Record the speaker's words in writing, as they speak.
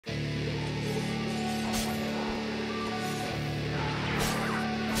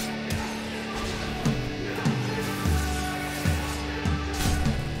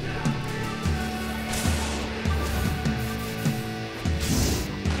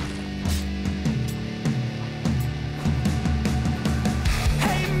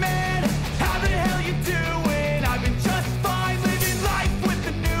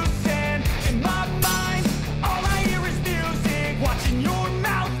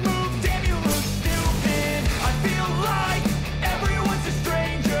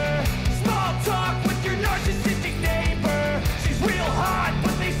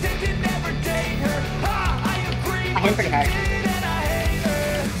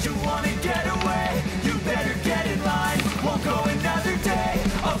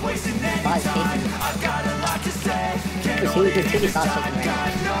There's two sauce chicken right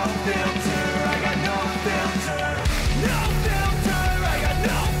now.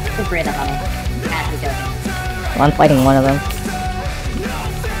 Just bring it up on me. Has to be joking. Well, I'm fighting one of them.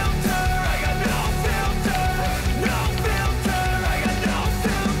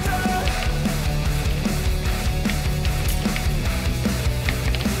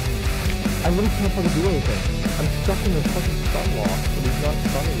 I really can't fucking do anything. I'm stuck in the fucking stun lock, but he's not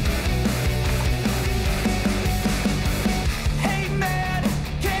stunning me. Hey man,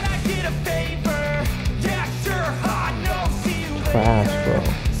 can I get a favor? Yeah, sure, I know, see you later. Crash,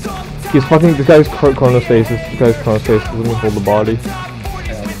 bro. He's fucking. This guy's chronostasis. This guy's chronostasis. Let me hold the body.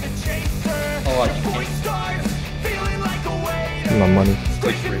 Oh, My money.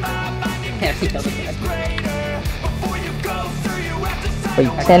 Yeah, he killed it. But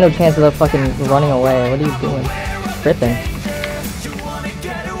you stand no chance of the fucking running away. What are you doing? Tripping.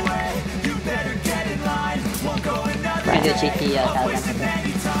 Trying to do a cheeky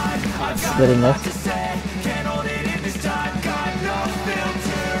Good in this.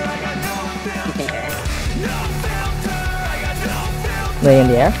 Lay in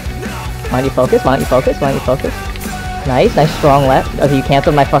the air. Why don't you focus? Why don't you focus? Why don't you focus? Nice, nice strong left. Okay, you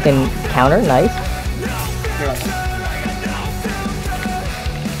canceled my fucking counter. Nice.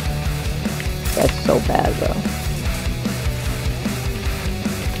 That's so bad, bro.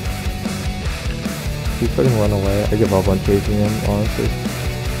 He's fucking run away. I give up on chasing him, honestly.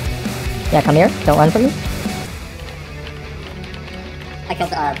 Yeah, come here. Don't run from me. I killed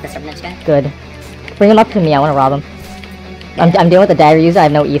the Serpent guy. Good. Bring him up to me. I want to rob him. I'm dealing with the dagger user. I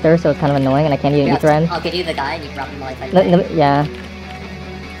have no ether, so it's kind of annoying, and I can't use an ether end. I'll give you the guy, and you can rob him while I fight. Yeah.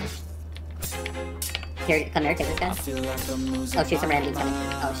 Here, come here, take this guy. Oh, shoot, some random coming.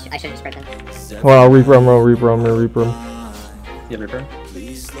 Oh, I should have spread him. Well, I'll reaper him, reaper him. Yeah, reaper.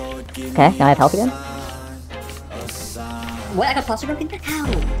 Okay, now I have health again. What? I got posture broken? How?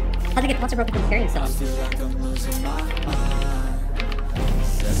 How'd I get posture broken from carrying someone?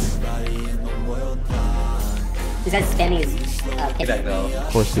 This guy's spamming his Back though.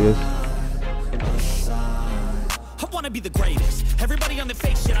 Of course he is. I wanna be the greatest. Everybody on the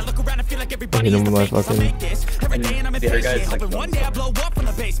fake shit. I look around and feel like everybody I hit is him the with my fakest. I make this every day and I'm the other impatient. guy's like Hoping one day I blow up from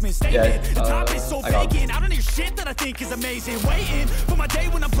the basement. Stay Yeah, the top is so I got him. vacant. I don't hear shit that I think is amazing. Waiting for my day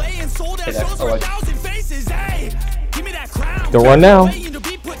when I'm playing. Sold out Hey, that's shows for all I- 1,000 faces. Hey, give me that crown. Don't run now. Waiting to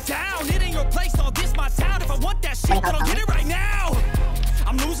be put down. It ain't your place. All this my town. If I want that shit, then I'll get it right now.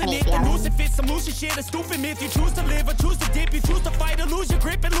 I'm losing it, I'm losing fits, I'm losing shit. A stupid myth. You choose to live or choose to dip. You choose to fight or lose your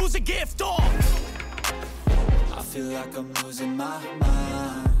grip and lose a gift. Oh. I feel like I'm losing my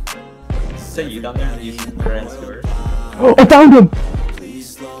mind. Say you down there using Grand Stewart. Oh, I found him!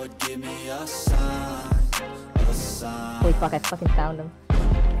 Please, Lord, give me a sign. Holy fuck, I fucking found him.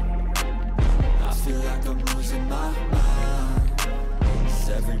 I feel like I'm losing my mind. Is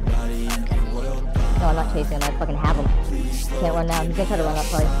everybody in the world? No, I'm not chasing him. I fucking have him. Can't run now. He's gonna try to run up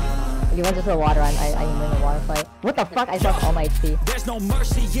probably. If he runs into the water, I can win the water fight. What the fuck? I just lost all my HP. There's no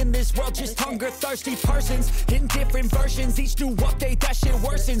mercy in this world, just hunger-thirsty persons in different versions. Each new update, that shit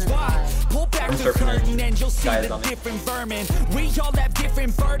worsens. Why? Pull back the curtain and you'll see the different vermin. We all have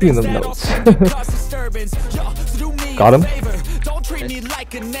different burdens that all serve to cause disturbance. Yo, so do me Got him. a favor. Don't treat me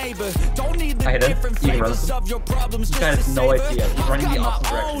like a neighbor. Don't need the I hit him. different He runs. flavors of your problems. This guy has just to no savor. idea. He's running I've the got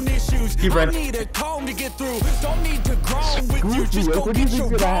opposite my direction. own issues. He ran. I need a comb to get through. Don't need to groan with you. Just go What do you get your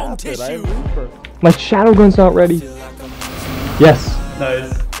think's gonna own happen? tissue. My shadow gun's not ready. Yes.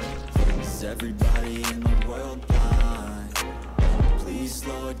 Nice. Is everybody in the world blind? Please,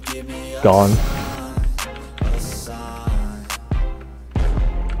 Lord, give me a Gone. sign.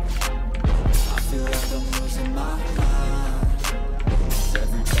 I feel like I'm losing my mind. Is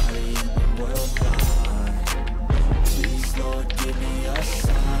everybody in the world blind? Please, Lord, give me a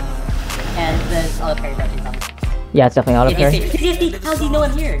sign. And the auto parry broken coming. Yeah, it's definitely auto parry. How's he know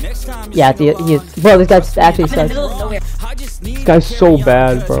I'm here? Yeah, bro, this guy's actually I'm in the sucks. middle of nowhere. This guy's so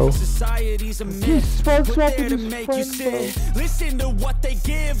bad, bro. He's spark swapping to his make friend, you sit. Listen to what they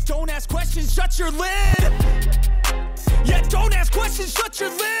give. Don't ask questions. Shut your lid. Yeah, don't ask questions. Shut your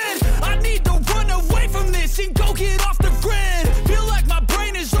lid. I need to run away from this.